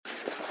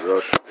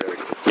Rosh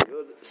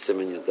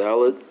Siman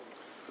Yudalid.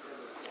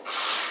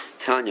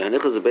 Tanya,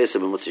 Hanichas the base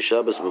of Mutzi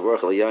Shabbos,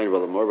 Baruch Al Yain,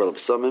 Valamor,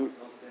 Valapsamim.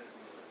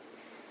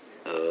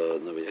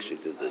 No, we actually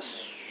did this.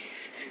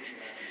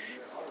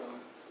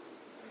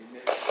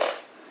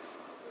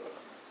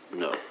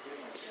 No.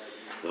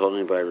 The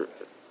holding by.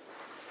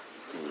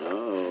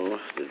 No,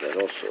 did that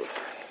also.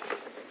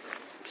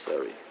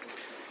 Sorry.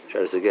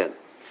 Try this again.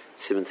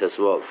 Siman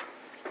Tesvav.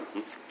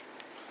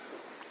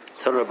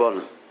 Tanur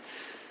Rabbanan.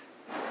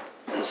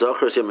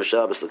 Zachar Yom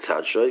Shabbos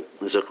l'Kadshay,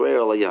 Zachrei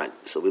al Yain.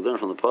 So we learn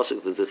from the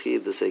pasuk that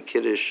Zechiv to say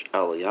Kiddush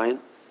al Yain.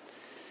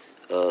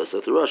 So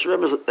the Rosh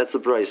Remes, that's the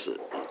Brisa.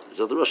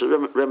 So the Rosh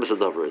Remes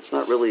Adavar. It's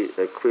not really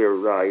a clear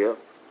raya,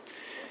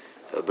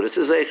 but it's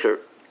a Zecher.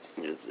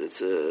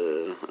 It's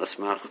a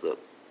Smachta.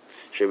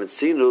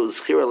 Shemetzinu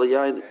Zechir al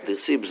Yain.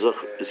 D'chsib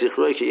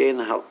Zichrei ki Yain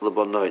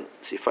l'Banoin.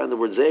 So you find the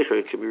word Zecher,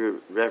 it can be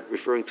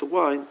referring to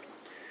wine.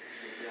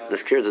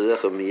 Neskir to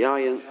Zecher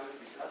miyayin.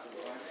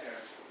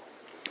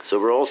 So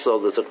we're also,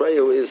 the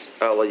Zechreyu is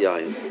ala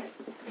yayin.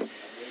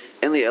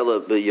 And the ela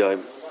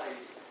b'yayim.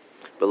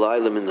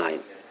 B'layla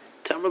minayim.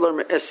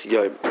 Tamarlar es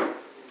yayim.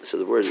 So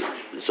the word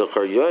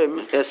Zechar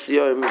yayim, es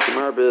yayim,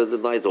 Tamar the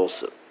night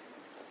also.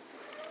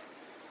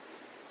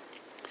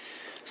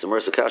 So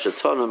Marsa Kasha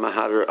Tana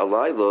Mahadar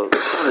Alayla,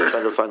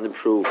 trying to find the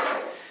proof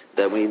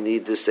that we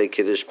need to say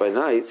Kiddush by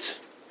night.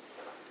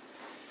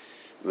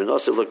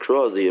 Menaseh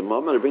Lakra, the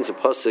Imam, and it brings a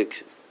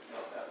pasuk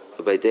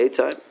by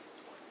daytime.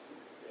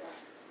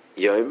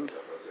 Yom,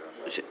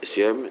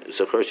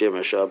 Zachar Yom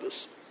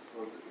HaShabbos.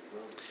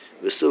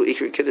 V'su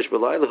Ikri Kiddush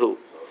B'Laylahu,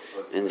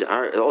 and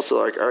also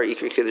like our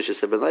Ikri Kiddush is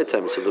said by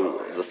nighttime. So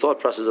the thought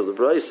process of the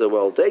Brisa,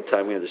 well,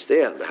 daytime we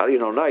understand, but how do you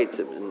know night?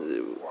 I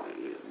mean,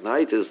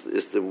 night is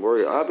the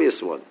more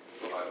obvious one.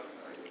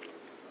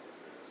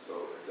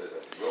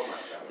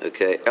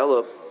 Okay,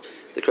 Ella,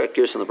 the correct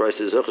gears on the Brisa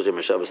is Zachar Yom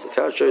HaShabbos. The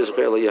couch is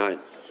Zachar Yain.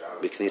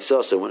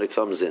 B'Knisasa when it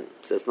comes in,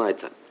 so that's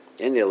nighttime.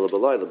 And Ella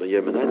B'Layla, but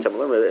Yom nighttime.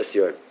 Remember that's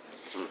your.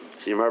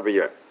 So you remember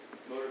your.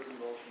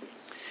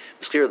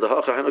 It's clear the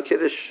Hacha Hanu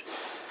Kiddush.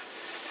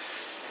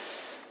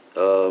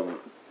 So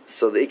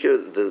the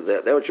Ikir,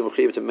 that which you're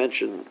mechayiv to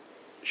mention,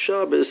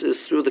 Shabbos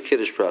is through the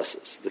Kiddush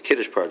process, the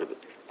Kiddush part of it.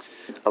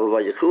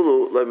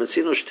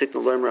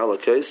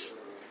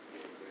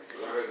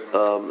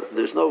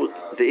 There's no,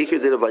 the Ikir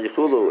did of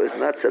Vayikulu is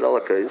not said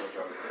alakais.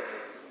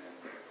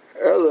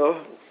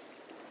 Hello.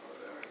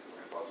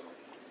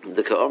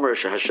 The Ka'omer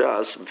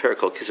Shahashas,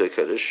 Perikol Kisvei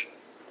Kiddush.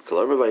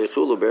 Kalarma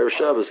Vayikulu Be'er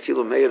Shabbos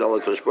Kilo Meir Ala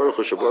Kodesh Baruch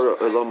Hu Shabara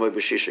Olamoi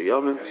B'Shisha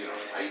Yomim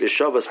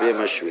B'Shabbos B'Yom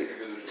HaShvi.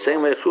 Saying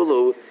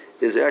Vayikulu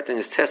is acting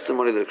as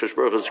testimony that Kodesh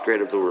Baruch Hu is the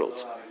creator of the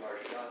world.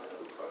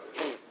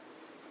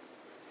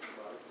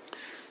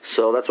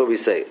 So that's what we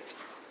say.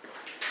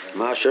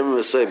 Ma'ashem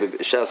V'Soi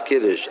B'Shas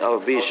Kiddush Al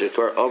B'Isha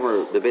Kar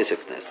Omer B'Basic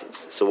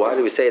Knesses. So why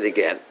do we say it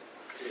again?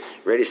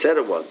 We already said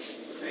it once.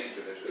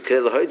 The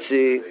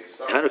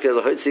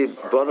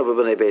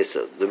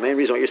main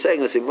reason what you're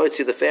saying is you might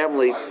see the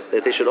family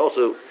that they should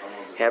also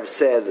have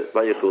said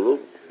Vayikulu,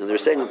 and they're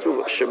saying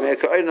through Shemei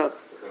Ka'ina,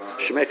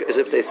 Shemei as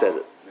if they said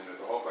it.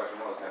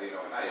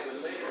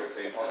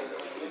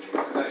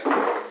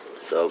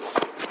 So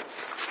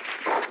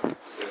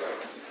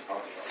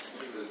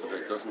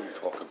it doesn't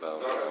talk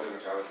about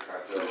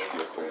Kiddush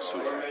V'Yakol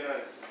Suda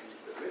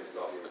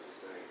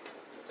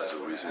as a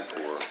reason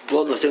for.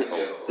 Well, no,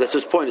 that's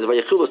his point. Is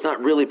Vayikulu is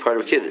not really part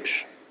of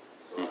Kiddush.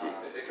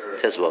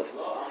 Tesvav.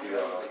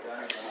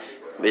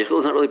 Vayikulu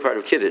is not really part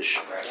of Kiddush.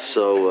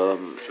 So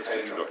just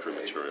introductory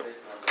material.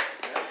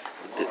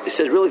 It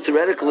says really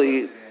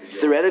theoretically,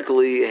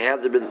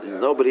 had there been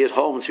nobody at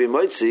home to be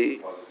mitzi,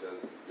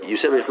 you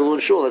said Vayikulu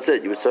and Shul. That's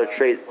it. You would start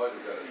trade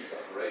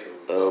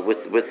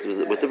with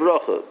the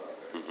bracha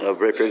of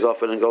Reper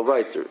Gofen and go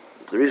weiter.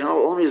 The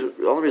only reason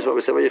why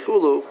we say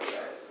Vayikulu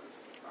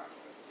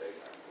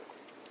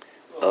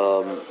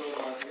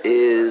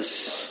is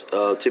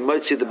to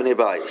mitzi the bnei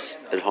bayis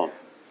at home.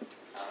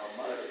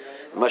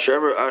 The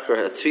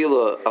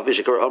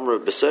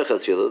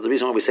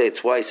reason why we say it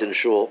twice in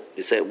Shul,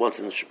 you say it once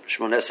in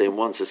Shmoneh Esrei and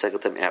once the second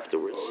time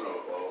afterwards.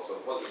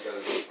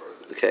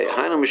 Okay, in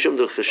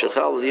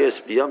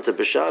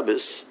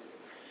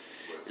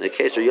the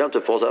case where Yom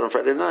Tov falls out on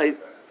Friday night,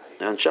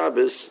 and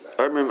Shabbos,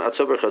 we don't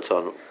say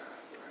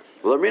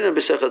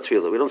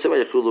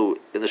Vayikulu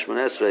in the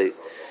Shmoneh Esrei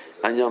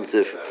and Yom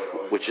Tov,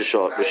 which is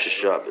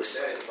Shabbos.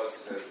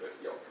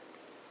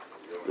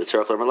 So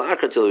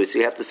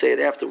you have to say it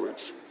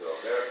afterwards.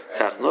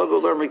 That's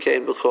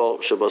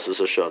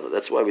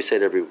why we say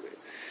it everywhere.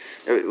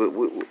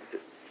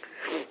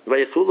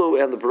 Vayikulu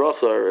and the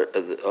bracha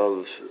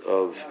of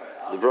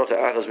the bracha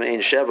Achaz Me'ein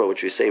Sheva,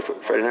 which we say for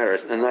Friday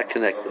night, are not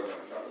connected.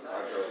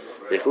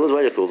 Vayikulu is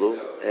Vayikulu,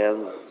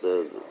 and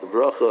the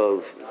bracha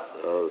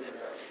of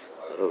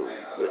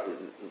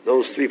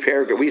those three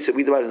paragraphs.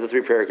 We divide it into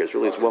three paragraphs.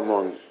 Really, it's one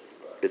long.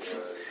 It's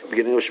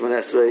beginning of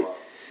Shmoneh Esrei,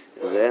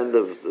 and the end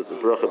of the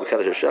bracha of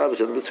Kaddish Shabbos,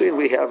 and in between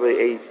we have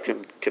a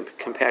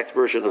compact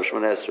version of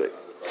Shmoneh Esrei,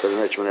 Friday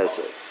night Shmoneh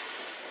Esrei.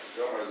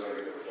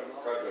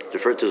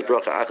 Referred to as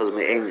bracha Achaz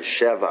Me'ein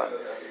Sheva.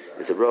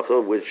 It's a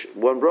bracha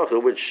one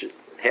bracha which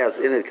has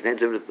in it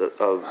contains of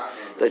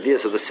the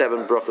ideas of the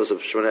 7 brachas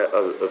of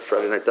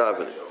Friday night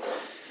davening.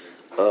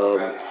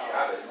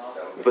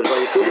 But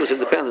Vayikulu is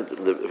independent.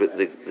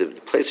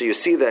 The place where you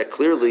see that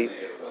clearly,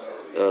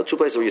 2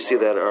 places where you see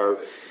that are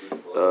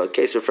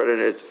case of Friday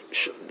night,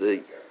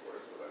 the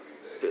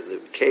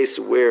case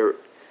where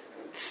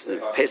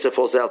Pesach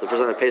falls out. The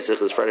first night of Pesach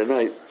is Friday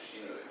night.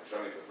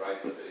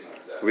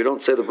 We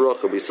don't say the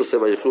bracha, we still say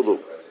Vayikulu.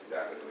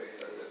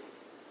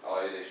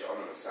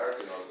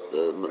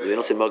 We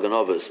don't say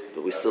Maganovas,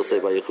 but we still say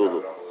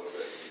Vayikulu.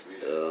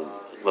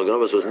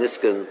 Maganovas was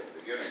Niskan.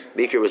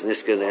 Mikra was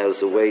Niskan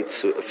as a way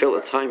to fill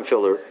a time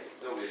filler,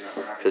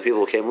 because people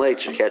who came late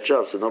should catch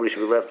up, so nobody should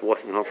be left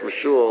walking home from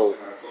shul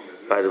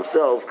by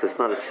themselves, because it's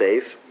not as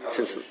safe.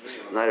 Since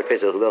night of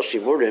Pesach, Lel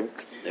Shimurim,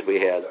 if we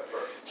had,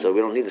 so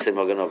we don't need to say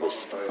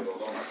Maganovas.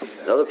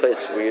 The other place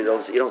where you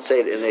don't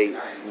say it in a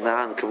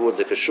non-kavud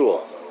de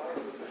kashul.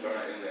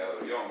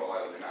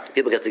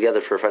 People get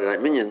together for a Friday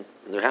night minyan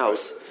in their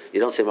house. You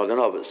don't say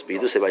Maganovas, but you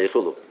do say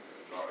Vayikulu.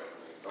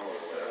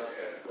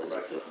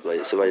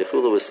 So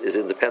Vayikulu is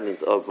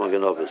independent of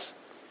Maganovas.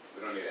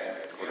 Are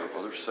there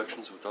other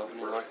sections of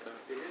davening like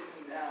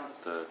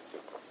that?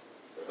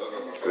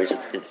 Or is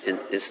it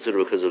instituted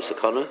because of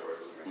sakana?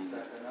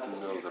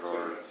 No, that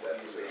are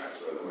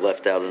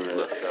left out in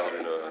a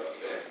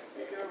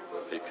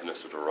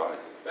Knesset Arai,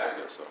 I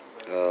guess so.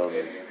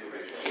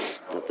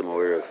 Not that I'm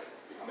aware of.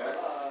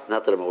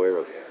 Not that I'm aware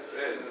of.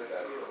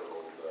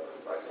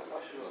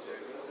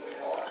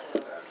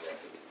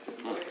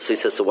 So he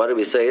says, so why do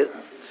we say it?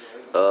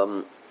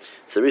 So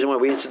the reason why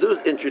we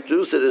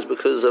introduce it is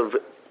because of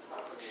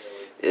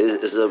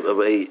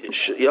a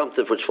Yom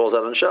Tov which falls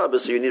out on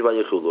Shabbos, so you need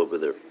Vayikulu over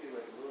there.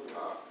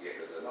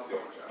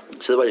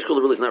 So the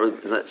Vayikulu really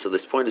is not, so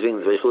this point is being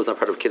the Vayikulu is not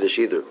part of Kiddush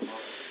either.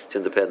 It's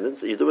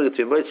independent. You're doing it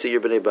to be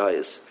your B'nai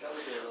Bayis.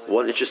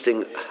 One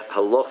interesting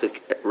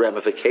halachic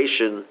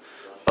ramification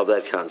of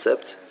that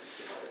concept,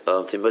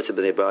 to be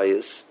B'nai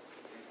Bayis,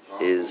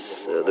 is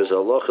there's a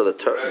halacha that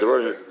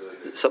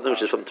something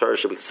which is from Torah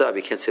Shabbat,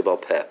 you can't say Baal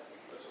Peh.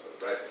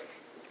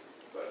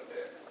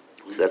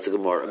 So that's a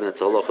Gemara. I mean,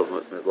 it's a halacha of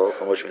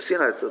Moshe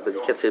Sinai, but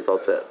you can't say Baal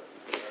Peh.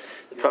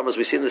 The problem is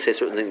we seem to say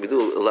certain things, we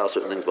do allow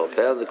certain things Baal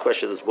Peh, and the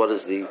question is what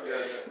is the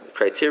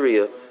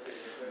criteria.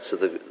 So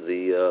the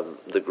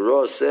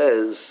Gura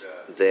says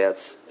that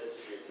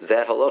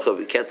halacha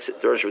you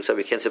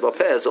can't say Baal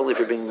Peh, it's only if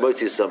you're being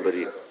motzi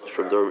somebody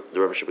from the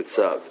Rosh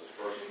Siman.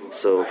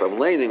 So if I'm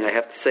laning, I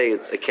have to say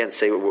it, I can't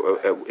say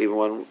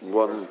even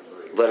one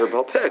letter of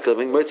Baal Peh because I'm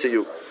being motzi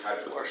you.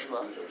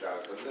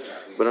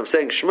 When I'm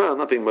saying Shema, I'm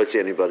not being motzi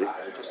anybody.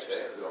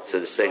 So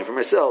just saying it for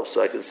myself,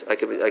 so I can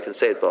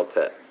say it Baal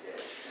Peh.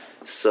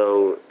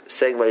 So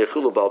saying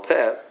Vayikulu Baal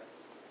Peh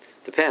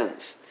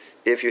depends.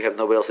 If you have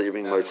nobody else that you're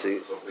being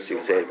motzi, so you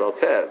can say it Baal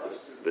Peh.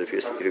 But if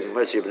you're being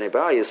motzi, you're B'nai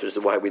Bayis, which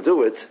is why we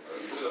do it.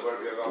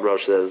 The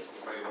Rosh says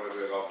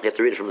you have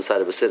to read it from the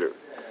side of a sitter.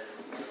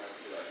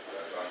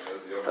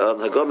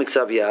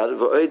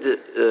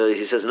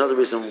 He says another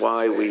reason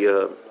why we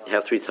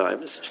have 3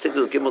 times.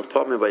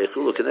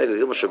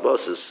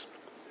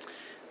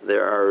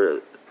 There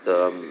are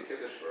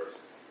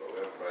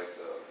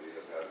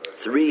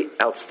 3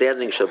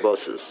 outstanding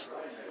Shabboses.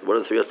 What are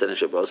the 3 outstanding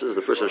Shabboses?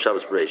 The first one is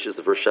Shabbos Bereshis,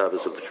 the first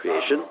Shabbos of the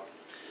creation.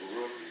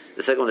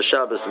 The second one is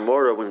Shabbos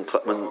Morah,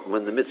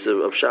 when the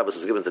mitzvah of Shabbos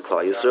was given to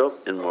Klal Yisrael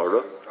in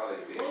Morah.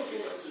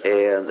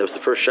 And that was the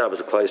first Shabbos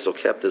that Klal Yisrael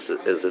kept as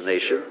a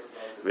nation.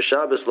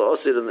 Shabbos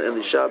La'osid, and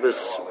the Shabbos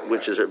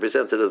which is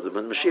representative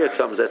when Mashiach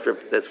comes,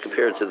 that's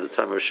compared to the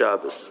time of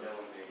Shabbos.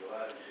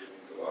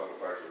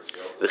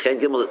 The Chen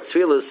Gimel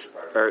Tfilas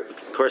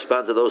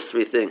correspond to those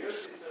 3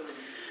 things.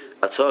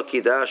 Atah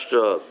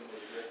Kidashta,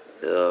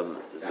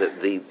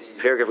 the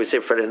paragraph we say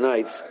Friday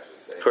night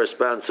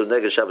corresponds to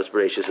Neged Shabbos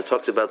Bereshis. It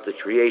talks about the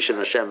creation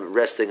of Hashem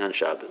resting on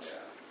Shabbos.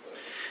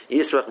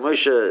 Yisrach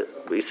Moshe,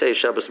 we say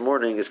Shabbos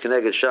morning is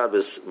Keneged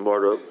Shabbos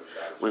Morah,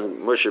 when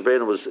Moshe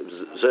Rabbeinu was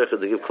Zercha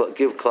to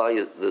give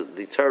Klal,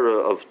 the Torah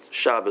of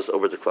Shabbos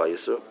over to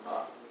Klal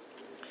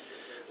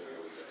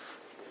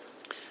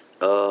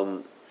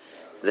Yisrael.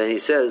 Then he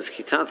says,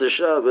 Kitanta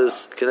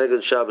Shabbos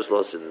Keneged Shabbos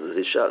Losin.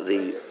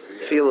 The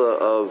tefillah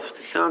of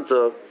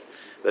Tikanta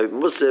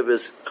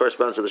Musaf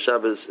corresponds to the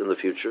Shabbos in the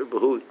future.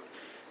 Behu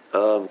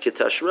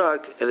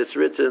Kitashrak, and it's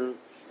written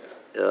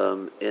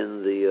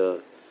in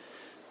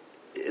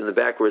the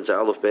backwards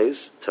Aleph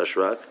Beis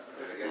Tashrak.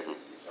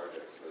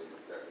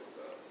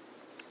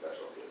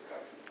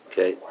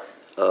 Okay,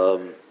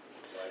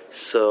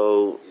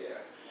 so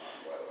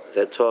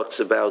that talks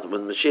about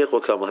when Mashiach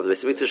will come, we'll have the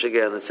Beis Mikdash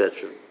again,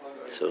 etc.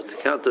 So to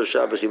count those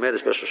Shabbos, you made a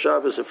special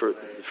Shabbos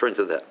referring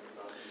to that.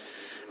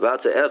 The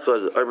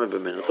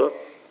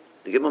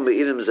Gimel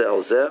Me'idim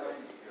Zeh Zeh.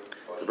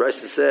 The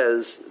Brisa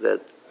says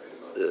that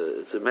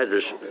it's a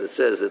medrash that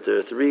says that there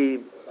are 3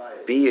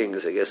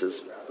 beings, I guess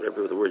is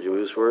whatever the word you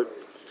use for it,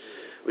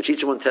 which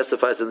each one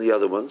testifies in the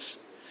other ones.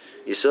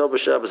 Yisrael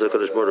b'Shabbos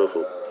HaKadosh Baruch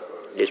Hu.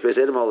 Yesh Beis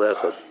Edom al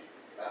Echad.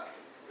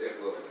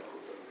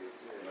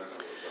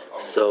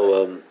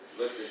 So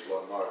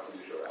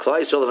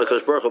Klal Yisrael and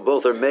HaKadosh Baruch Hu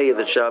both are made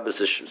that Shabbos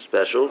is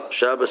special.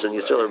 Shabbos and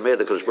Yisrael are made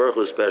that HaKadosh Baruch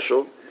Hu is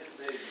special.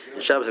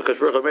 And Shabbos and HaKadosh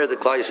Baruch Hu are made that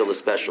Klal Yisrael is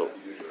special.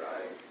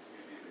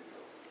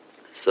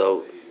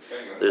 So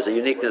there's a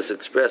uniqueness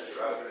expressed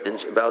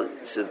about,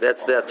 so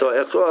that's that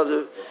Torah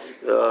Echad.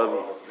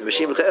 Kadosh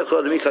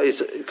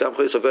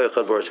Baruch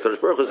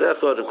Hu is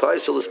Echad and Klal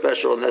Yisrael is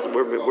special, and that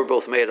we're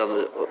both made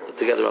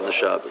together on the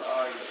Shabbos.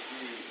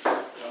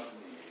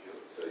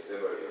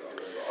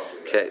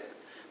 Okay,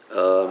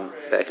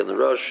 back in the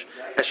Rosh.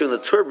 Actually, when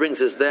the Torah brings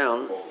this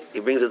down, he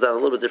brings it down a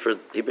little bit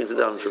different. He brings it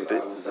down from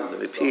the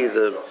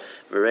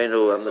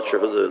Moreno. I'm not sure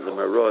who the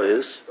Marah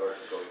is.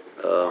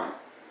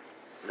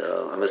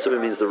 I'm assuming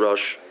it means the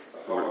Rosh,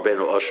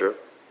 Moreno Usher.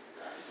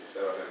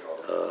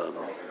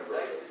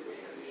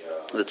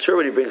 The Torah,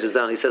 when he brings this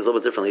down, he says a little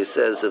bit differently. He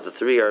says that the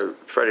three are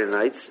Friday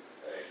nights,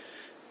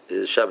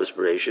 is Shabbos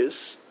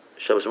Bereshis.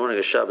 Shabbos morning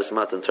is Shabbos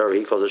Matan Torah.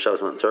 He calls it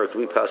Shabbos Matan Torah.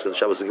 We pass on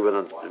Shabbos given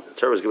on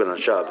Torah was given on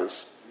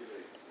Shabbos,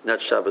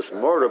 not Shabbos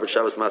Morah, but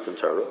Shabbos Matan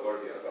Torah.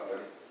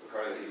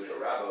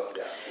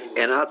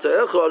 And Ata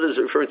Echad is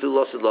referring to the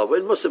lost love.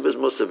 And Musaf is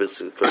Musaf. It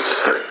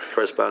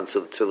corresponds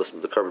to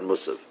the carbon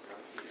Musaf.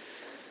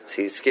 So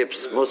he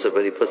skips Musaf,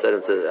 but he puts that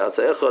into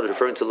Ata Echad,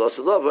 referring to lost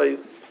love.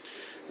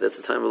 That's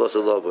the time of lost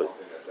love.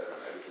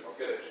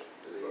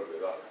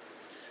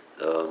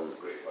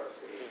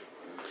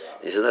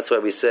 He says that's why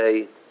we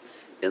say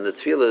in the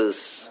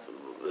tefillas,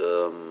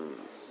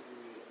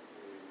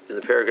 in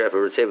the paragraph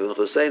of Riteva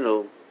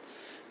Mechuseinu,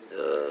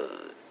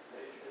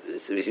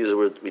 we use the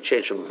word, we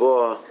change from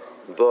boy,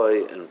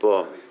 and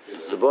bo.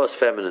 So bo is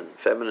feminine.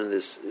 Feminine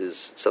is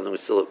something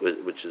which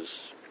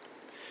is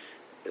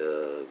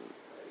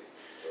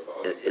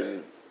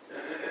in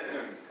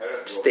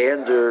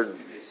standard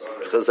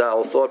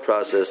Chazal thought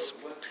process.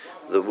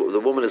 The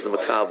woman is the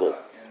makabel,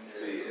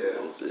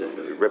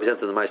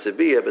 represented in the Ma'aseh,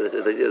 but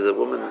the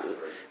woman,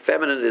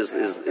 feminine is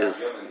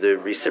the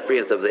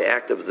recipient of the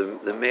act of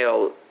the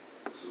male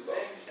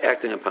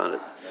acting upon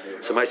it.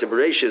 So Ma'aseh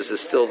Bereshis is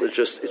still it's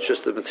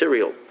just the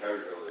material.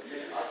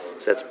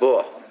 So that's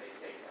bo.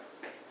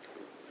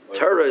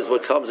 Torah is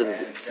what comes and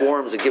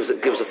forms and gives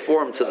a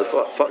form to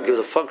gives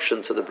a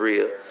function to the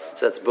bria.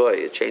 So that's boy.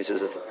 It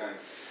changes it.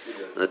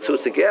 And the two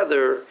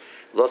together,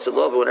 lost of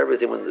love and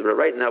everything.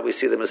 Right now we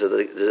see them as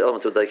the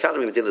element of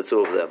dichotomy between the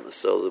two of them.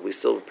 So we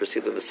still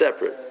perceive them as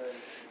separate.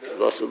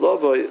 Lost of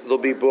love, they'll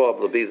be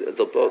bob.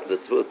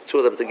 The two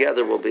of them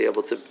together will be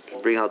able to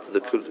bring out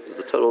the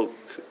total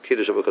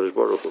kiddush of HaKadosh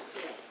Baruch Hu.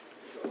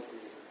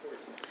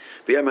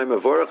 So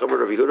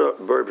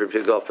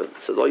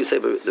all you say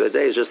the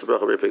day is just the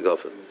bracha of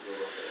Pigafin.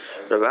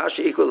 Rav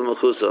Ashi equal to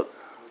Mechusa.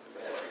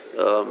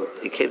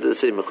 He came to the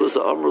city Mechusa.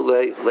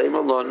 Amrulei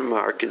leimalon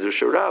mar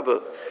kiddush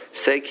rabba.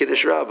 Say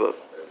kiddush rabba.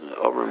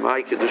 Amr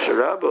mai kiddush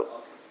rabba.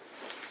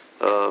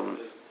 So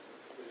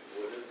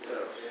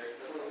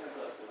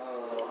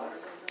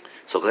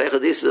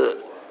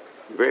Chadisa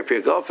very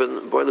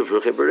Pigafin boiler for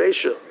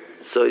Chiberesha.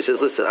 So he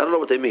says, listen, I don't know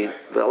what they mean,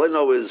 but all I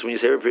know is when you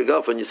say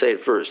Pigafin, you say it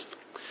first.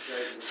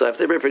 So if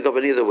they bring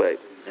Pigafin either way,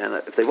 and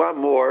if they want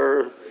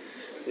more,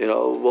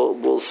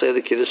 we'll say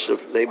the Kiddush.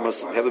 They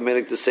must have a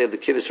minute to say the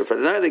Kiddush for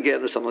Friday night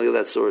again, or something of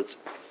that sort.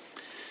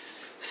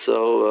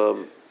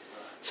 So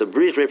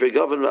Breeze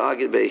Pigafin,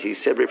 he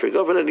said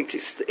Pigafin, and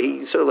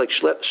he sort of like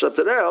schlepped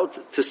it out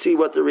to see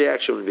what the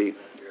reaction would be.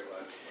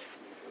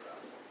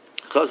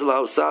 One of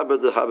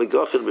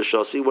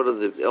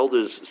the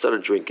elders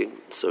started drinking,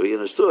 so he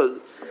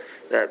understood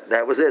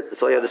that was it.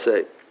 That's all he had to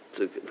say.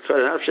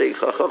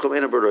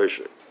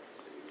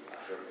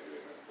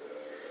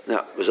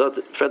 Now,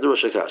 Fred the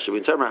Rosh Hakash. We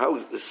determine how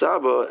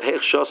Saba Hech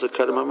Shasa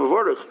Kadam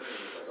HaMavorach.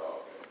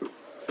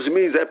 It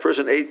means that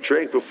person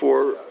drank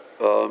before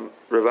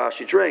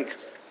Ravashi drank.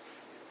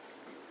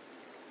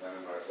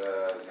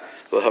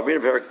 But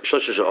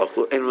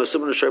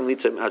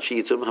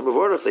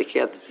they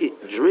can't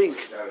drink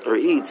or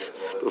eat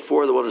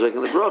before the one who's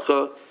making the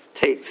bracha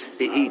eats.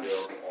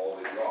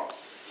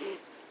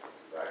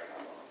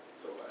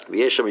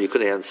 You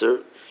could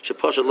answer. He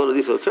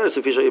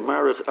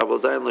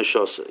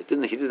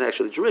didn't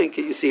actually drink.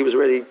 You see, he was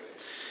ready.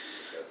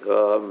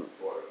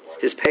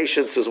 His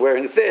patience was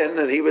wearing thin,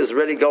 and he was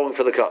ready going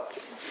for the cup.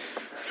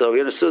 So he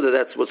understood that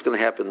that's what's going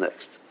to happen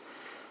next.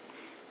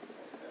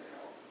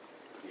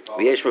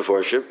 V'yesh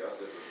meforshim.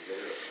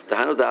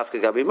 Tahanu dafka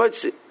gabi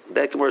moitzi.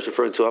 That Gemara is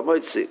referring to a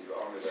moitzi.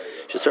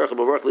 Shesarcha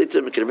mavarch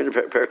litim k'nemin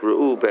perek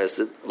ru'u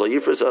bested lo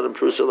yifras adam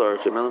prusel or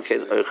chemelim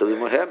kein oichelim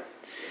mohem.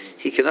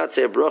 He cannot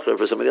say a bracha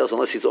for somebody else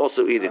unless he's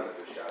also eating.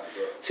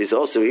 So he's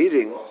also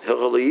eating.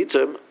 So he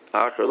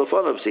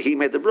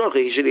made the bracha.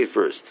 He should eat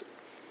first.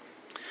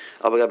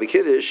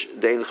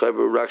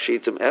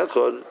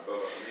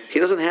 He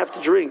doesn't have to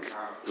drink.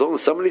 As long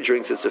as somebody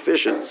drinks, it's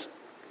sufficient.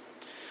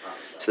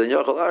 So then,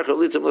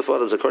 according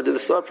to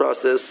this thought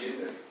process,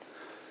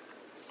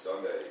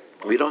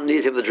 we don't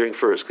need him to drink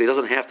first, because he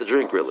doesn't have to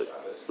drink really,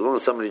 as long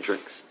as somebody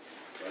drinks.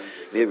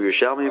 Maybe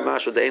Yerushalmi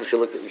Masha Dein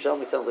Chiluk.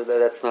 Yerushalmi sounds like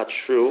that's not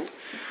true.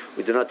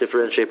 We do not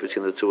differentiate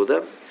between the two of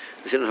them.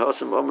 So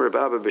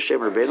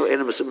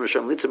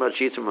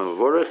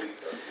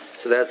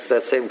that's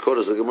that same quote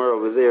as the Gemara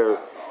over there,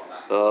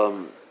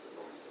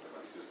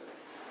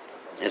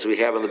 as we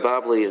have in the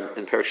Babli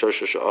in Perek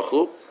Shosha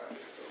Sha'achlu.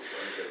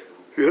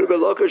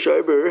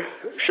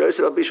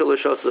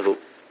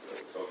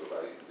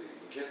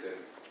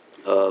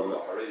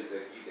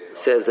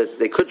 Says that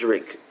they could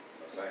drink.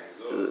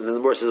 And then the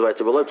Gemara says, "Right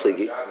to below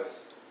pligi."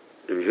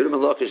 The Yehuda ben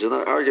Lakish is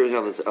not arguing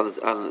on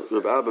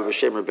Rabbi Abba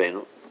b'Shem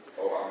Rabbeinu,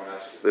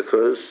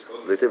 because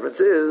the difference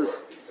is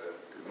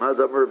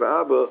Madam Rabbi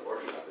Abba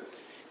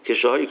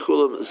kishahay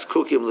kulam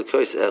zkukim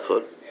l'kos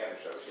echad.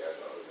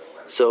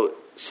 So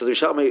the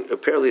Rishalmi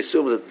apparently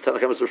assumes that the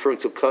Tanakh is referring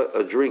to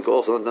a drink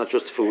also, not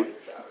just food.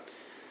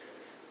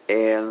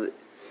 And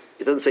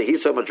it doesn't say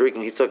he's talking about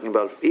drinking; he's talking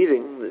about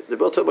eating. They're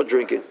both talking about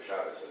drinking.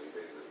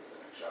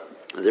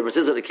 And the difference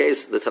is in the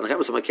case, the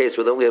Tanakh is in a case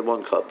where they only had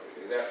one cup.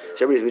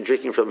 So everybody's been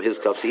drinking from his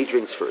cup, so he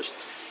drinks first.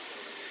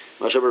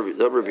 He has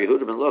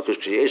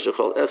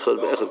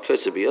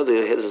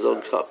his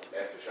own cup.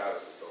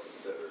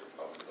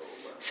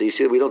 So you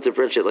see, we don't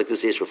differentiate like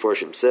this Yesh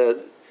Meforshim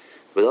said.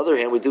 But on the other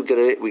hand, we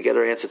get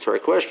our answer to our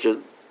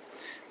question.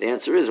 The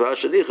answer is so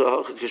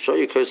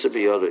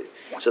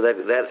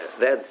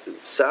that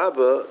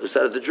Saba who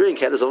started to drink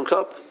had his own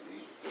cup.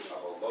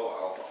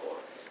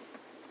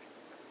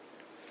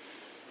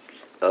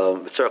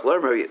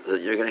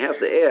 You're going to have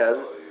to add.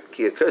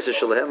 We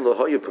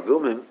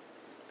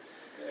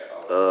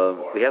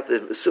have to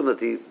assume that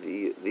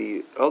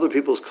the other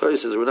people's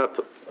curses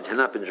had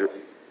not been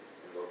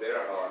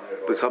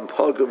become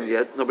pogum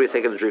yet. Nobody had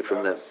taken a drink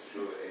from them.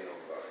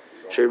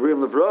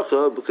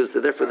 Because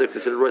therefore they're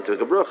considered right to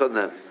make a bracha on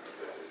them.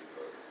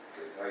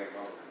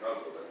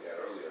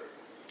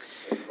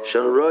 So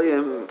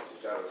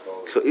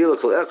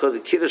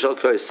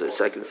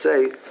I can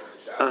say,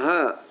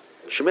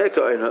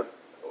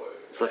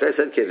 it's like I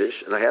said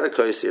Kiddush, and I had a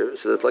kos here,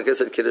 so that's like I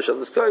said Kiddush on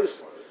this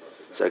kos.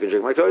 So I can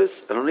drink my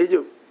kos, I don't need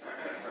you.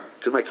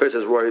 Because my kos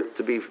is right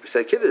to be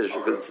said Kiddush,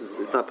 because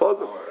it's not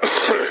pogum.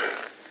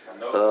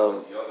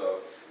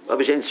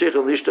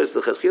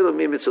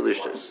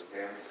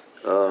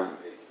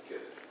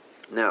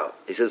 Now,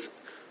 he says,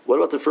 what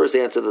about the first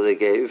answer that they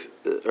gave,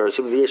 or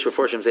some of the Yesh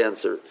Meforshim's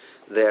answer,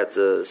 that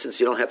since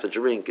you don't have to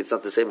drink, it's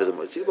not the same as a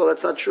moitzi? Well,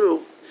 that's not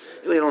true.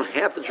 You don't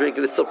have to drink,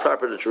 and it's still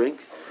proper to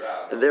drink.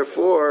 And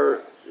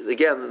therefore,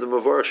 again, the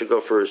Mavorach should go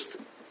first.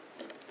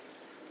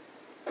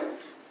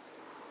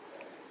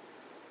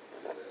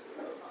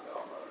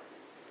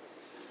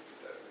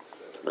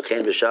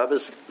 L'chein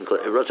b'Shabbos,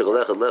 rotzak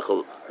lechad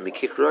lechol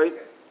mikikroi,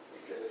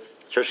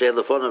 shoshay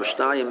lefonam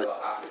shnayim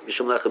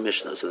mishum lechem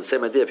mishnah. So the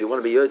same idea. If you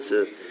want to be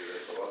yotze,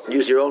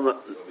 use your own.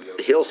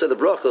 He'll say the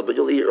bracha, but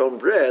you'll eat your own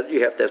bread.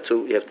 You have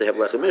to have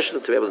lechem mishnah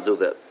to be able to do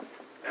that.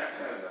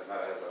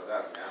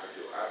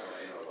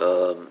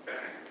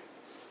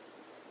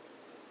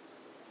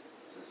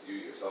 Since you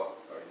yourself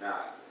are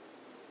not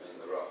in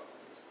the rough.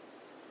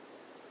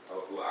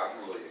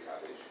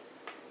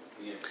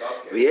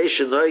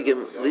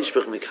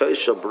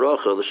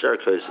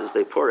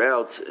 They pour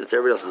out into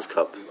everybody else's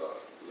cup.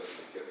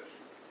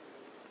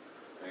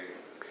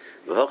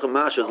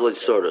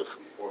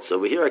 So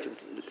over here I can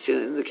see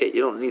indicate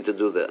you don't need to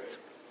do that.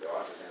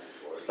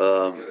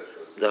 Even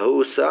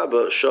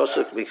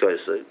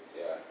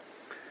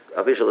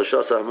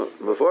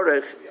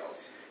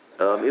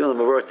though the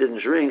Mavorach didn't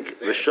drink, and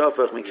the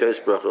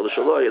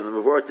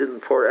Mavorach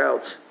didn't pour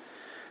out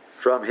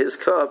from his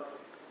cup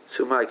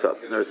to my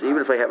cup. In other words, even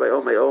if I have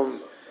my own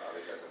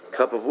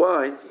cup of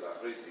wine,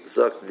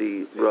 Zuck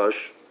the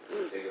Rosh,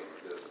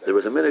 there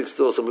was a minute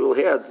still, some people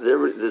had,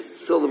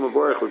 still the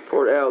Mavorach would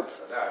pour out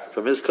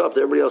from his cup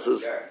to everybody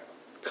else's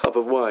cup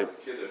of wine.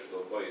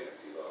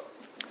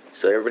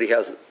 So everybody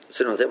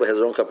sitting on the table has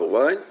their own cup of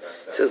wine.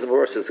 It says the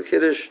Mavorach says the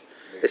Kiddush.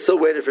 They still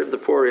waited for him to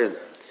pour in.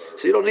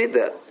 So you don't need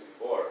that.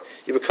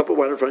 You have a cup of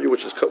wine in front of you,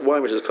 which is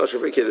wine, which is kosher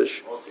for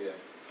Kiddush.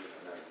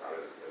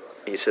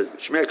 And you said,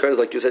 Shmei HaKadosh,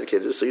 like you said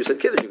Kiddush, so you said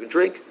Kiddush, you can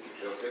drink.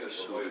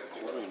 So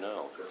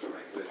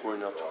the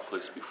pouring out took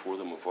place before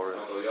the Mavorach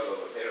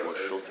or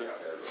Shulter?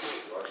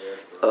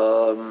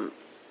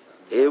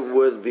 It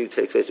would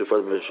take place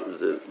before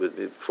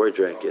before he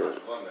drank, yeah.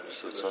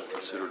 So it's not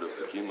considered a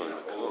Pegima in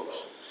the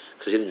close?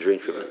 Because you didn't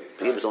drink from it.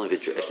 Pegima is only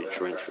if you actually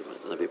drink from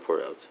it, not if you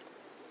pour out.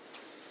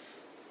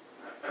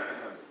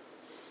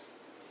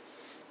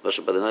 By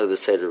the night of the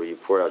Seder, where you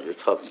pour out your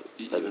cup.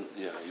 Even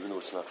though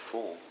it's not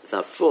full. It's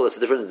not full. It's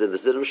different than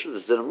this dinner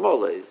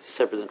mole. It's a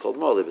separate thing called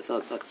mole, but it's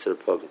not considered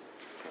pogum.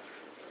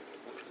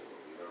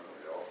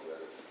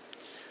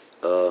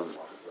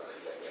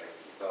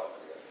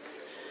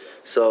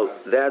 So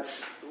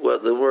that's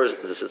what the word.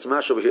 It's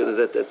mash over here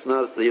that's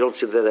not. You don't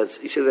see that.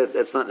 You see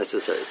that's not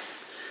necessary.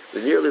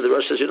 But nearly the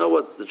Rosh says, you know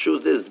what? The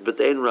truth is, but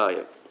ein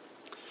raya.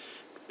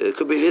 It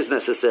could be it is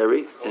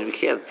necessary, and we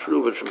can't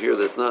prove it from here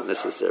that it's not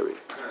necessary.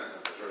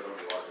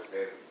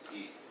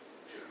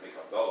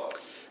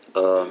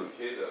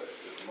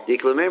 The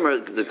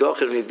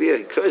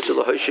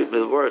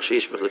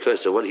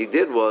what he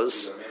did was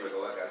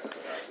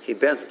he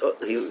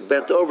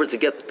bent over to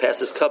get pass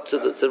his cup to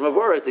the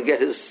Mavorek to get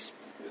his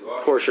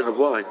portion of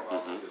wine.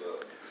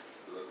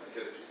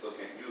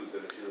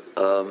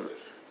 The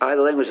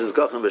language is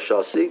Gochem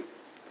B'Shasi.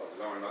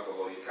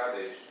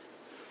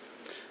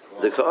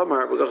 The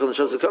Kamar,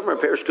 the Kamar,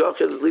 Perish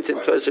Gochem, Litin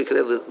Koser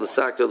Kadeh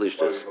L'Sakta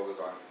Lishtos.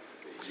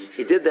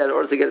 He did that in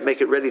order to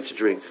make it ready to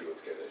drink.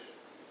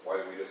 Why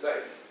did we just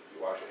say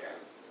you wash your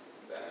hands,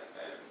 then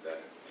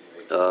you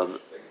make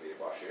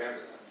wash your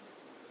hands again?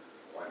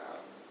 Why not?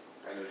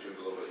 I know you should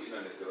do a little bit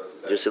even if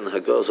just in the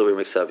Hagos over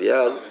Mixab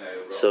Yad,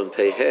 so in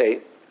Pei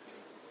Hey.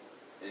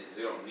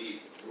 They don't need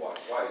to wash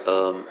twice.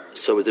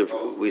 So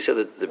we said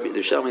that the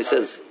Shalmi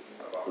says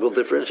we'll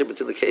differentiate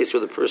between the case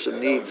where the person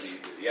needs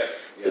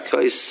the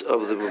case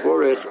of the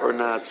Mavorech or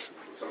not.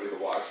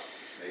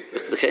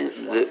 The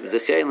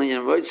Chayin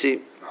Linyan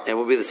Moitzi, and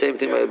will be the same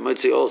thing by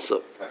Moitzi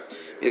also.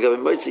 You got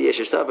Moitzi Yesh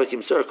Tabak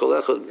Himsar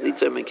Kolechad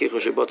Litem and Kicho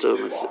Shebota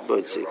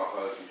Moitzi.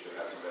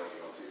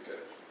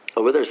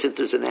 Or whether since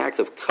there's an act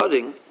of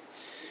cutting,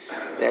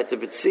 that the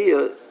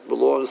B'tziyah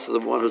belongs to the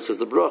one who says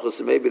the bracha,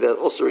 so maybe that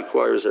also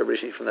requires a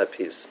rishing from that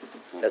piece.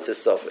 That's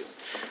his suffix.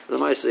 The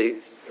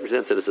Maisa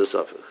presented as a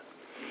suffix.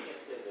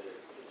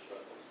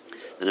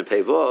 And in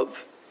Pei-Vav,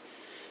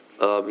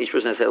 each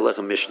person has had a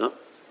lechem Mishnah.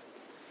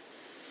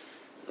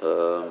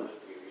 So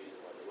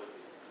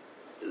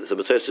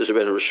B'tziyah says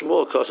Rabbeinu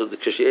Rishmol, because of the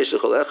Kishyesh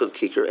L'chol Echad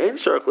Kikar, Ein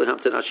Sark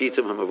L'hamten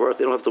Ashitim HaMavorach,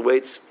 they don't have to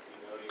wait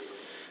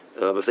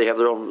if they have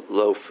their own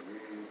loaf.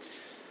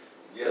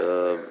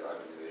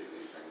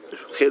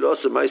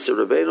 Also Maisa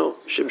Rabbeinu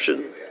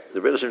Shimshon, the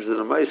Rabbeinu Shimshon did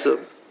a Maisa.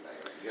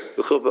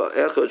 B'chuba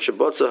Echad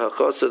Shabbatza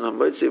HaChasan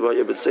HaMoitzi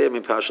V'ya B'tziyah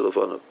Min Pashal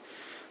Afonov.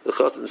 The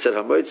Chatan said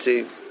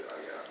HaMoitzi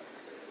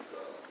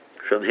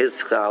from his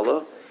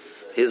challah,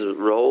 his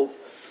role,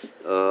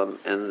 and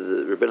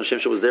the Rabbeinu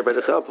Shimshon was there by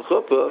the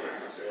chuppah.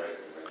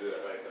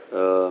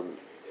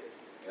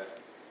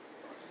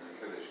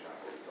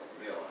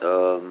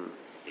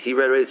 He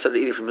already started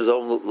eating from his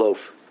own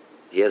loaf.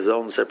 He has his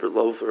own separate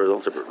loaf or his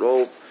own separate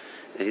roll,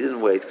 and he didn't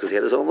wait because he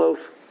had his own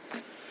loaf.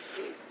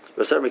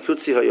 The Sar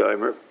Mikutzi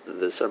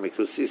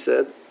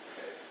said,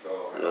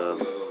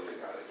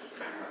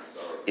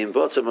 in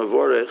Botzah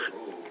Mavorech,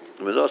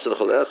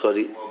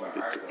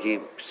 he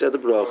said the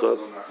bracha,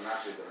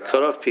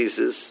 cut off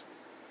pieces,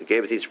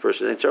 gave it to each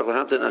person. They don't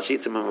have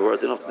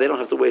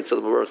to wait till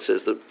the Mavorech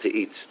says to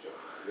eat.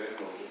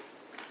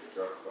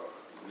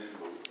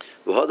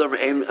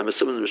 I'm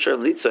assuming the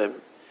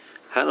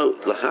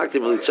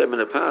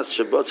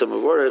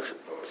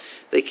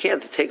they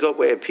can't take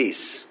away a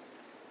piece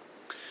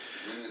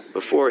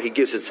before he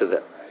gives it to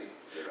them.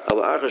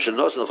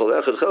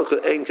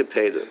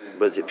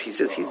 But if he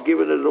says he's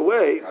giving it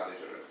away,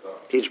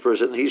 each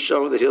person, he's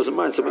showing that he doesn't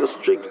mind someone else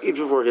to drink, eat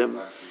before him,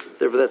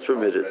 therefore that's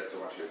permitted.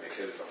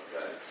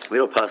 We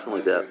don't pass them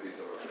like that.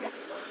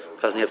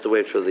 Passing, you have to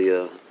wait for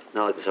the,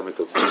 not like the summer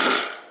cooks.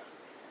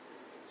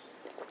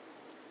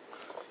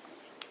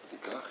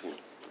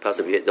 Pass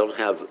if you don't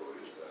have,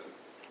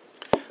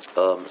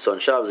 so on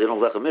Shabbos, you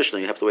don't have Lechem Mishnah,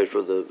 you have to wait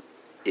for the,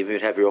 even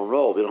if you have your own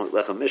roll, if you don't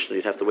have Lechem Mishnah,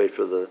 you'd have to wait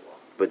for the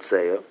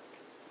B'tzeiah,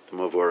 the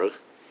Mavorach.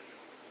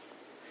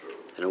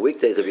 And on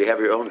weekdays, if you have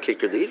your own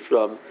kicker to eat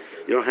from,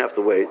 you don't have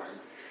to wait.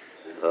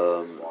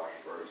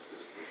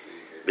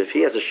 If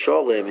he has a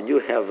shalem and you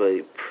have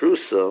a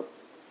prusa,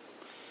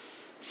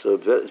 so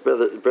it's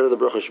better the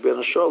bracha should be on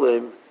a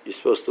shalem, you're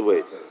supposed to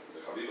wait.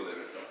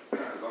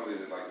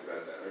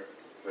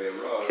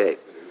 Okay.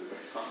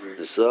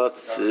 Zok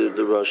to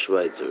the Rosh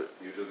weiter.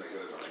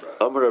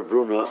 Amar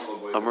Bruna,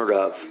 Amar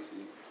Rav.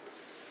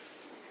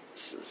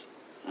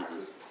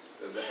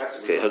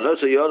 Okay,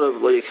 Hanota Yodav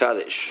Lo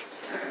Yikadish.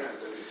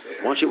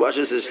 Once he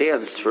washes his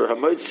hands for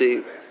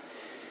Hamotzi,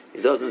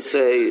 he doesn't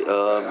say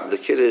the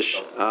Kiddush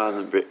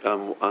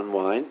on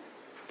wine.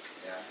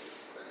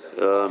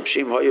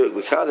 Shim Hoya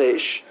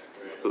Yikadish,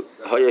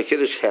 Hoya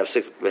Kiddush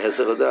Hafsik,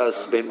 Behesach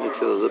Adas, Bein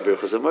Mitzil the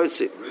Birchas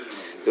Hamotzi.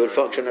 It would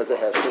function as a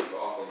Hafsik.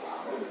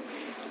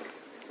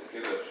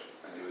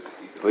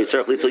 We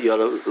certainly told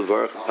Yodav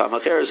Levarach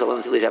Pamacheres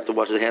until he'd have to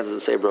wash his hands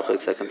and say bracha a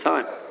second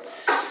time.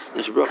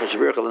 And so bracha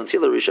Shabircha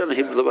until Rishon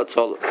he levat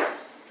told.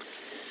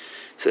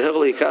 So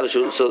heavily Kaddish.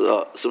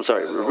 So I'm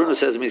sorry. Rabuna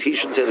says it means he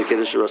shouldn't say the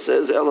Kiddush. Rosh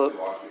says Ella.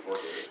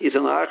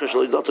 Yitzan la'achar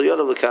shlo yidot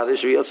Yodav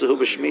l'Kaddish v'yotzehu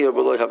b'shmiya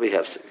b'loy habi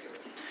hefsek.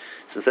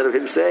 So instead of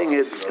him saying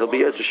it, he'll be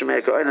yotzehu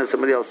shmei ka'oin and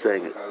somebody else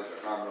saying it.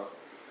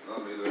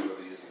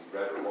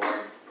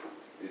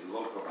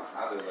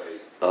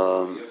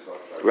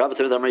 Rabbi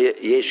Tamid Amar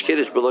Yesh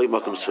Kiddush below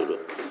Makom Suda.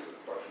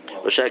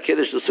 V'shar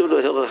Kiddush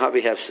l'Suda he'll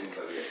habi hefsek.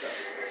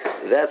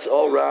 That's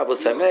all Rabbi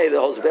Tamid. The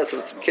whole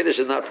Kiddush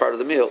is not part of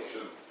the meal.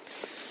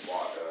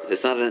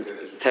 It's not an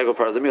integral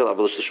part of the meal.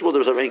 Abolish the shmul.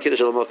 There's a rain Kiddush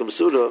al Makom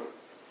Suda.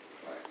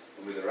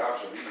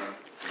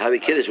 Habi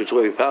Kiddush, which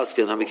way we pass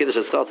in. Habi Kiddush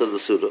is chalta the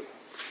Suda.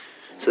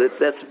 So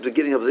that's the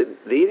beginning of the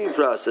eating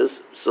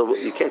process. So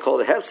you can't call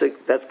it a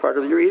hefsek. That's part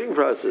of your eating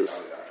process.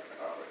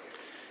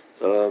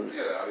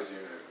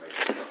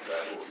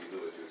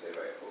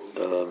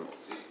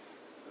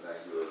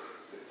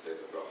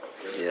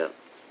 Yeah.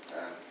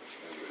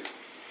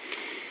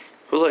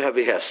 Will I have a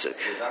hefsek?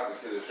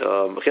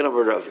 Mechinam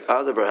Rav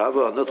Ada Bar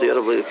Hava Anot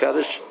Yadav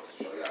Leikadish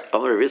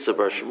Amar Ritza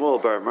Bar Shmuel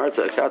Bar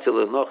Marta Akati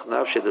Lenoch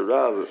Nafshe the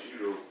Rav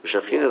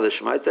B'Shachina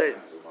L'Shmaitei.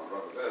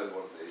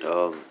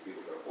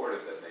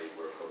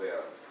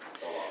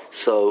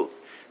 So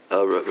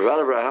Rav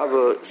Ada Bar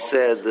Hava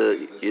said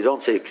you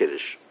don't say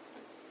Kiddush,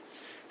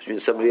 which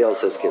means somebody else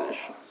says Kiddush,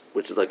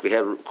 which is like we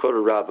had quoted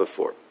Rav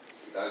before.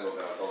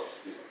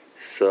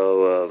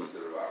 So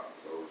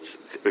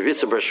Rav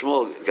Ritza Bar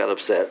Shmuel got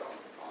upset.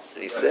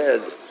 He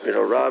said,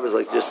 Rav is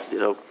like just,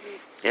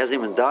 he hasn't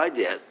even died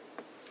yet.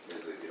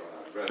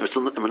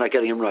 We're not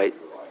getting him right.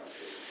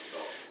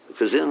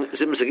 Because in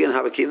Zimus again,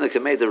 Havakina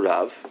Kamei the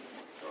Rav,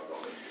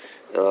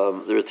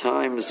 there are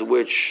times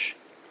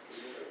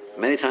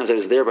many times I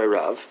was there by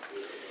Rav.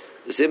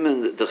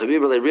 Zimun, the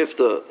Chabib le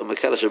Rifta, the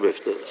Makadosh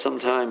Rifta.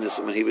 Sometimes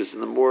when he was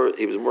more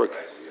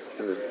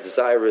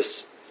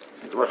desirous,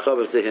 more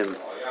chaviv to him,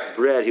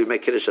 bread, he would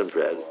make Kiddush on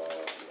bread.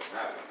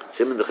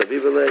 Zimun, the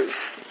Chabib le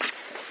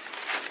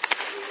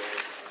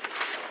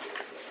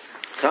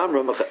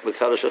Chamra,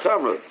 Makadosh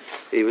Chamra.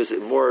 He was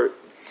more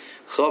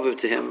chaviv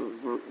to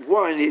him.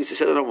 Wine, he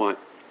said, I don't want.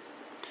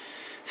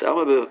 So,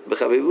 Amma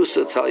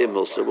b'chavivusa talya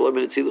milsa. Well, I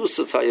mean,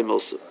 tilusa talya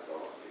milsa.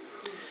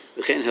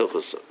 V'chein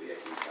hilchusa.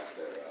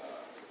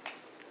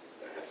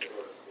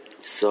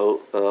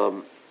 So,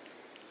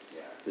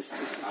 it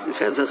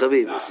depends on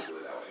chavivus.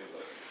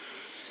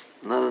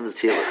 Not on the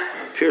tila.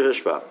 Pure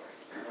hashpa.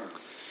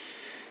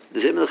 The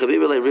zim of the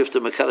chaviv alei rifta,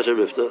 Makadosh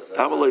rifta.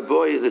 Amma loy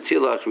boy, the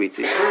tila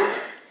achriti.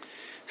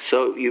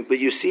 So, but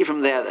you see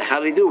from that, how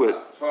did he do it?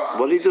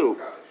 What did he do?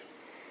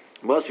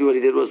 Must be what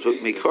he did was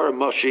Mikara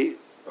Moshi,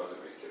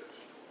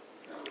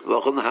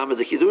 Welcome to Hamad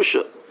the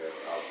Kiddusha.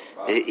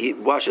 He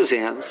washed his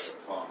hands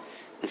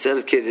and said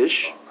a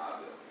Kiddush,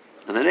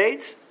 and then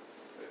ate.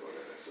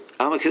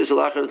 I'm a Kiddush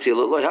Alachar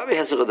Tila. Lord, have a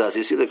Hesed.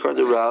 You see the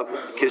according to Rab,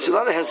 Kiddush is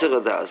not a Hesed.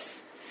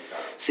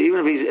 So even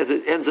if he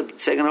ends up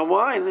taking a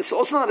wine, it's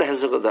also not a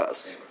Hesed. You don't have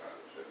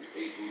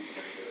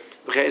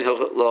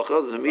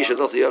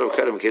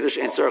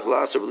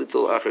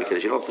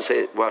to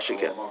say wash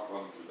again.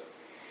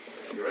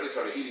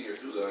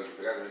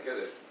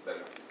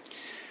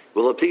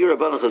 Well, a Pigi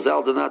Rabban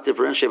Chazal did not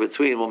differentiate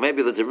between. Well,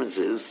 maybe the difference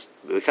is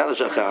Mekadosh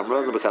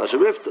Achamra and the Mekadosh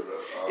Rifta.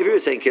 If you were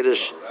saying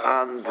Kiddush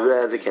on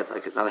bread, it can't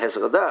not a Hesed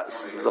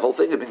Hadas. The whole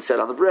thing is being said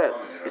on the bread.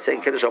 If you're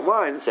saying Kiddush on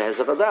wine, it's a Hesed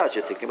Hadas.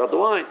 You're thinking about the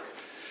wine.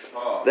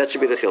 That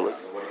should be the chiluk.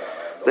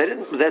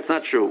 That's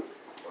not true.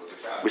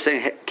 We're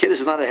saying Kiddush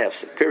is not a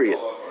hefsek. Period.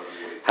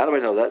 How do I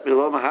know that?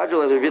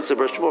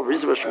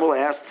 Shmuel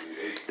asked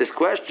this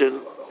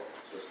question.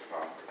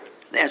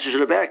 The answer to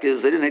the back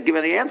is they didn't give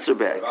any answer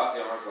back.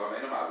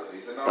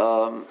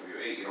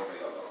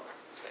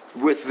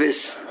 With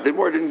this, the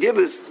more didn't give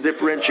this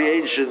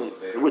differentiation,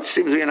 which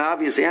seems to be an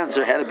obvious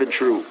answer had it been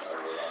true.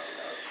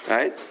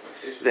 Right?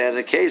 That in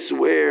a case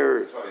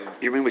where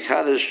you bring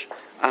Mekadosh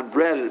on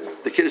bread,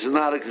 the Kiddush is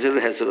not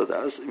considered Hesed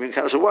Hadas. You bring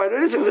Mekadosh on wine,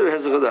 it is considered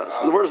Hesed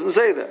Hadas. The word doesn't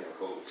say that.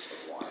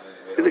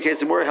 In the case,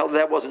 the more held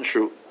that wasn't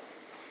true.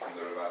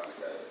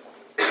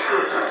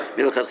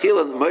 But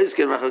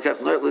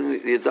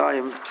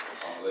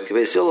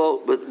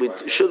we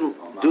should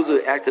do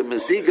the act of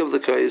mezig of the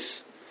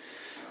kais,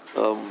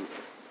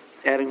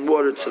 adding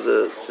water to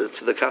the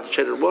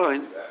concentrated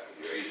wine.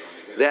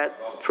 That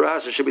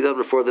process should be done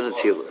before the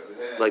netila,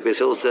 like Beis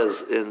Hillel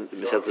says in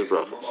Mesechus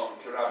Brachos.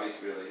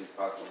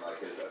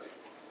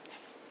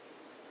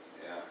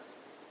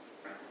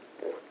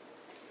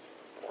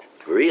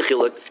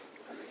 Riechiluk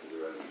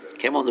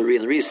came on the Re,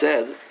 and the Re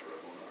said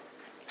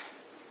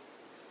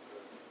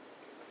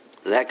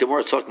that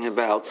Gemara is talking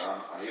about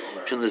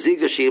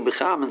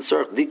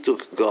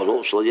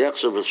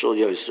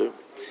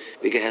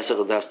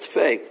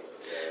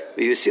but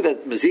you see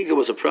that Meziga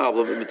was a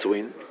problem in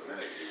between.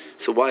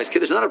 So why is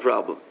Kiddush not a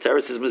problem?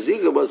 Teretz says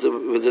Meziga was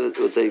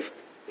a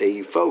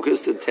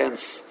focused,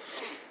 intense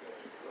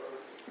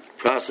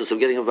process of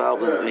getting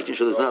involved in making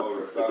sure there's not.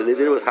 But they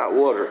did it with hot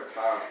water.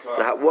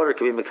 So hot water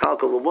can be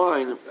mekalkal the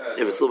wine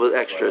if it's a little bit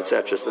extra,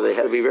 etc. So they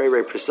had to be very,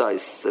 very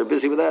precise. So they're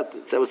busy with that.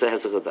 That was the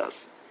Hesed Hadas.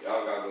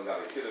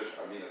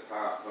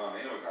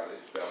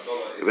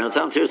 When the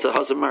time tears the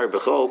Hasan Mar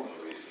Bechol,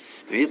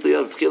 we're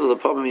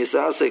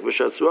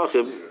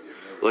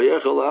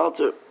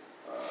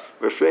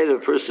afraid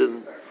of a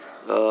person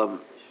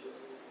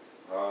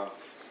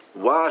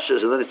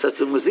washes and then he starts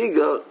to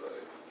Meziga.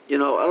 I don't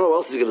know what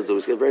else he's going to do.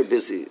 He's getting very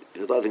busy.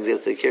 There's a lot of things he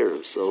has to take care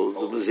of. So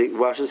the Meziga,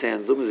 wash his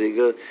hands, do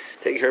Meziga,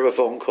 take care of a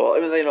phone call. I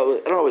mean, I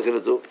don't know what he's going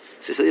to do.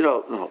 So he said,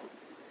 no.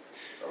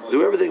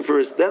 Do everything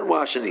first, then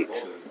wash and eat.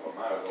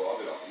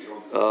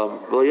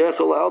 Well,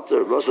 Yechel out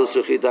there, Russell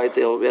Suchi died.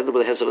 He'll end up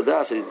with a Hesed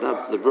Hadas.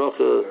 The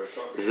bracha,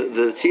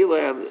 the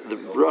tila and the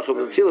bracha of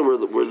the tila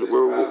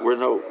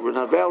were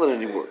not valid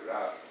anymore.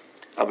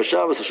 Abba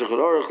Shabbos Shulchan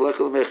Aruch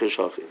Lekel Mechir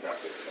Shachi.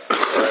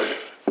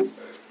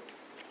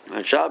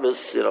 On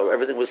Shabbos,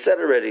 everything was said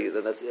already.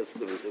 Then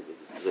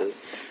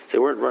they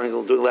weren't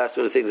doing last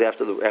minute things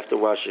after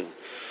washing.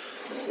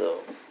 So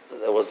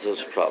that wasn't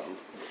such a problem.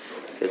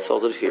 It's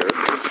hold it here.